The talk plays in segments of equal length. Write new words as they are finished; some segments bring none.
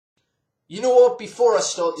You know what? Before I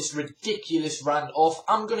start this ridiculous rant off,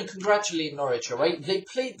 I'm going to congratulate Norwich, alright? They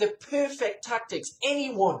played the perfect tactics.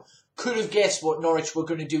 Anyone could have guessed what Norwich were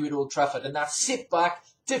going to do at Old Trafford, and that's sit back,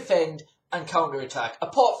 defend, and counter-attack.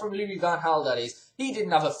 Apart from Louis van Gaal, that is. He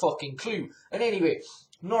didn't have a fucking clue. And anyway,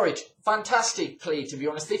 Norwich, fantastic play, to be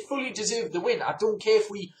honest. They fully deserved the win. I don't care if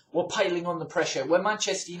we were piling on the pressure. We're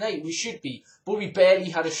Manchester United, we should be, but we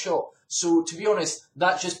barely had a shot. So, to be honest,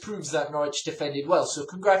 that just proves that Norwich defended well. So,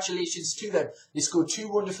 congratulations to them. They scored 2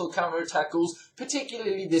 wonderful counter-attack goals,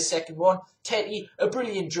 particularly the second one. Teddy, a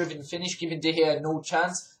brilliant driven finish, giving De Gea no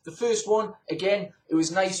chance. The first one, again, it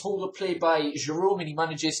was nice hold-up play by Jerome, and he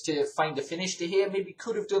manages to find the finish. De Gea maybe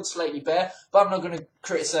could have done slightly better, but I'm not going to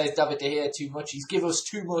criticise David De Gea too much. He's given us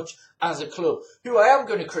too much as a club. Who I am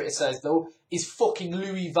going to criticise, though, is fucking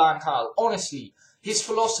Louis van Gaal. Honestly, his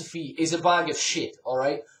philosophy is a bag of shit,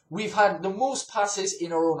 alright? We've had the most passes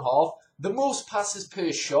in our own half, the most passes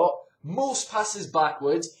per shot, most passes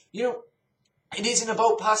backwards. You know, it isn't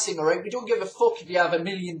about passing, alright? We don't give a fuck if you have 1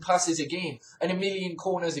 million passes a game and 1 million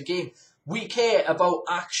corners a game. We care about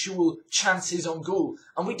actual chances on goal.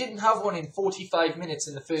 And we didn't have one in 45 minutes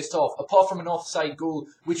in the first half, apart from an offside goal,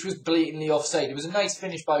 which was blatantly offside. It was a nice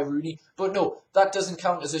finish by Rooney, but no, that doesn't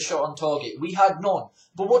count as a shot on target. We had none.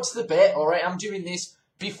 But what's the bet, alright? I'm doing this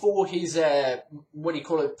before his,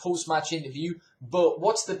 post-match interview. But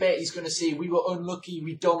what's the bet he's going to say? We were unlucky,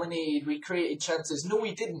 we dominated, we created chances. No,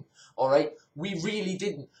 we didn't, alright? We really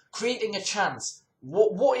didn't. Creating a chance.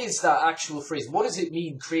 What is that actual phrase? What does it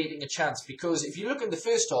mean, creating a chance? Because if you look in the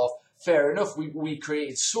first half, fair enough, we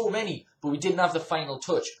created so many, but we didn't have the final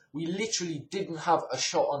touch. We literally didn't have a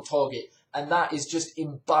shot on target, and that is just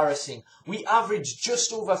embarrassing. We averaged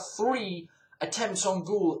just over 3 attempts on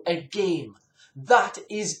goal a game. That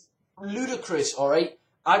is ludicrous, alright?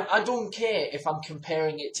 I don't care if I'm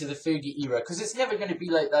comparing it to the Fergie era, because it's never going to be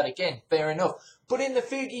like that again, fair enough. But in the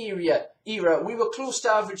Fergie era, we were close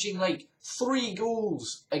to averaging like 3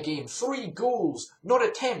 goals a game. 3 goals, not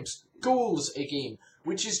attempts, goals a game,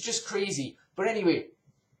 which is just crazy. But anyway,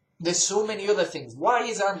 there's so many other things. Why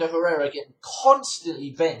is Ander Herrera getting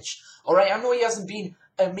constantly benched? Alright, I know he hasn't been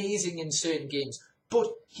amazing in certain games, but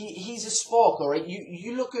he's a spark, alright?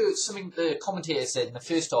 You look at something the commentator said in the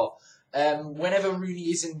first half, whenever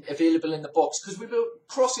Rooney isn't available in the box, because we were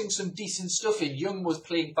crossing some decent stuff in. Young was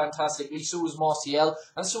playing fantastically, so was Martial,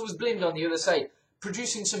 and so was Blind on the other side,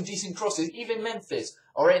 producing some decent crosses, even Memphis,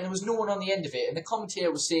 alright, and there was no one on the end of it, and the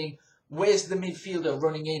commentator was saying, where's the midfielder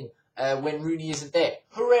running in when Rooney isn't there?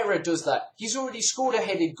 Herrera does that. He's already scored a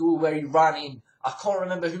headed goal where he ran in. I can't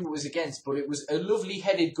remember who it was against, but it was a lovely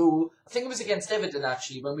headed goal. I think it was against Everton,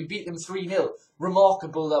 actually, when we beat them 3-0.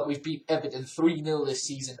 Remarkable that we've beat Everton 3-0 this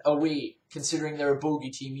season, away, considering they're a bogey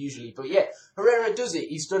team usually. But yeah, Herrera does it.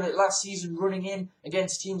 He's done it last season, running in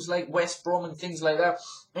against teams like West Brom and things like that.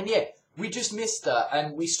 And yeah, we just missed that,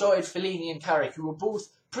 and we started Fellaini and Carrick, who were both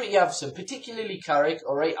pretty absent, particularly Carrick,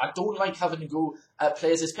 alright? I don't like having to go at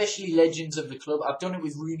players, especially legends of the club. I've done it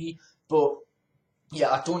with Rooney, but yeah,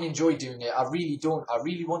 I don't enjoy doing it. I really don't. I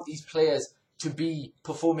really want these players to be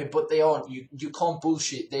performing, but they aren't. You can't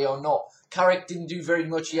bullshit. They are not. Carrick didn't do very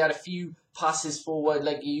much. He had a few passes forward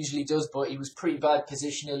like he usually does, but he was pretty bad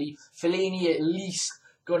positionally. Fellaini at least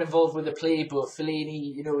got involved with the play, but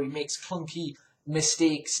Fellaini, you know, he makes clunky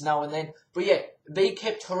mistakes now and then. But yeah, they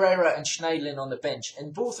kept Herrera and Schneiderlin on the bench,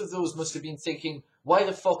 and both of those must have been thinking, why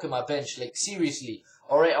the fuck am I benched? Like, seriously.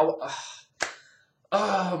 Alright,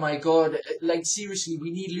 oh my god, like seriously,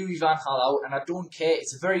 we need Louis van Gaal out, and I don't care,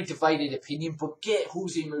 it's a very divided opinion, but get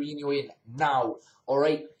Jose Mourinho in now,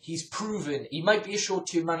 alright? He's proven, he might be a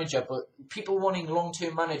short-term manager, but people wanting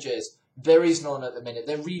long-term managers, there is none at the minute,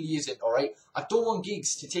 there really isn't, alright? I don't want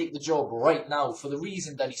Giggs to take the job right now for the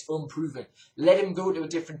reason that he's unproven. Let him go to a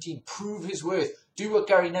different team, prove his worth, do what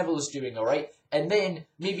Gary Neville's doing, alright? And then,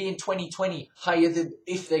 maybe in 2020, hire them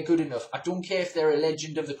if they're good enough. I don't care if they're a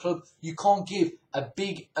legend of the club. You can't give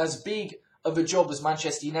as big of a job as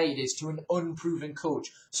Manchester United is to an unproven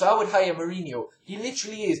coach. So I would hire Mourinho. He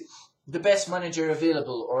literally is the best manager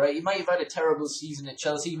available, alright? He might have had a terrible season at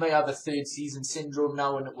Chelsea. He might have a third season syndrome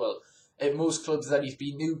now, and well, at most clubs that he's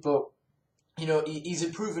been new, but, you know, he's a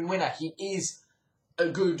proven winner. He is a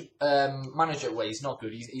good manager. Well, he's not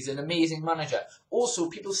good. He's an amazing manager. Also,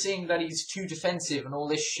 people saying that he's too defensive and all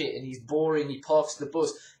this shit, and he's boring, he parks the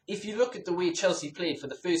bus. If you look at the way Chelsea played for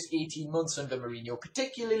the first 18 months under Mourinho,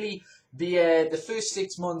 particularly the first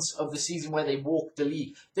 6 months of the season where they walked the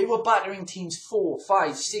league, they were battering teams 4,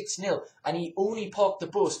 5, 6-0, and he only parked the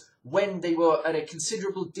bus when they were at a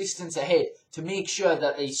considerable distance ahead to make sure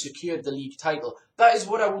that they secured the league title. That is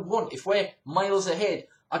what I would want. If we're miles ahead,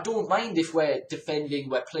 I don't mind if we're defending,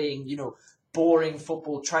 we're playing, you know, boring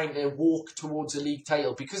football, trying to walk towards a league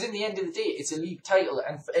title, because in the end of the day, it's a league title,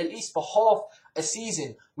 and at least for half a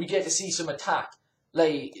season, we get to see some attack,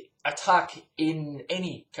 like attack in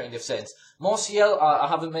any kind of sense. Martial, I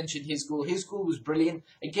haven't mentioned his goal. His goal was brilliant.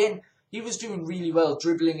 Again, he was doing really well,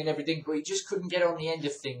 dribbling and everything, but he just couldn't get on the end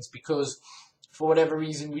of things because, for whatever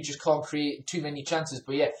reason, we just can't create too many chances.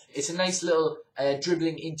 But yeah, it's a nice little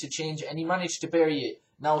dribbling interchange, and he managed to bury it.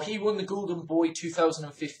 Now, he won the Golden Boy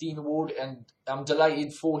 2015 award, and I'm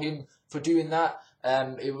delighted for him for doing that.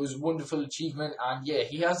 It was a wonderful achievement, and yeah,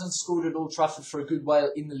 he hasn't scored at Old Trafford for a good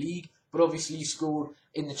while in the league, but obviously he scored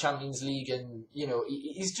in the Champions League, and, you know,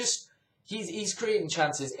 he's creating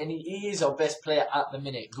chances, and he is our best player at the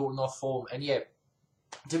minute, going off form. And yeah,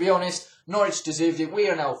 to be honest, Norwich deserved it. We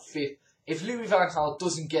are now 5th. If Louis van Gaal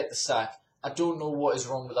doesn't get the sack, I don't know what is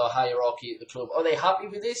wrong with our hierarchy at the club. Are they happy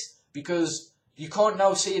with this? Because you can't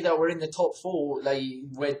now say that we're in the top 4, like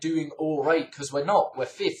we're doing all right, because we're not. We're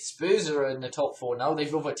 5th. Spurs are in the top 4 now.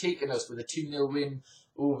 They've overtaken us with a 2-0 win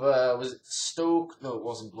over, was it Stoke? No, it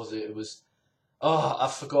wasn't, was it? It was, oh, I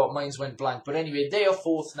forgot. Mine's went blank. But anyway, they are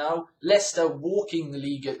 4th now. Leicester walking the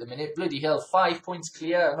league at the minute. Bloody hell, 5 points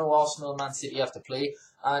clear. I know Arsenal and Man City have to play.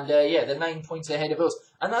 And yeah, they're 9 points ahead of us.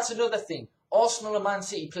 And that's another thing. Arsenal and Man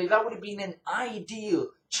City play. That would have been an ideal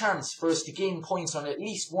chance for us to gain points on at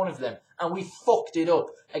least one of them. And we fucked it up.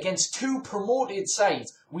 Against 2 promoted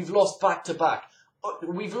sides, we've lost back-to-back.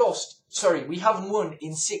 We haven't won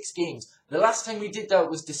in 6 games. The last time we did that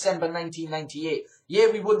was December 1998.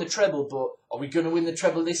 Yeah, we won the treble, but are we going to win the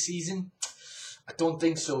treble this season? I don't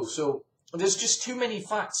think so. So there's just too many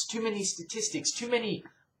facts, too many statistics, too many...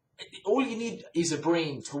 All you need is a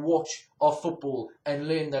brain to watch our football and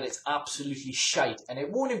learn that it's absolutely shite. And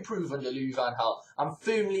it won't improve under Louis van Gaal. I'm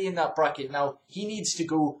firmly in that bracket now. He needs to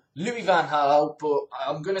go Louis van Gaal out, but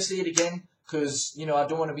I'm going to say it again because, you know, I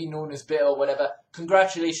don't want to be known as bitter or whatever.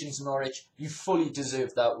 Congratulations, Norwich. You fully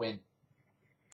deserve that win.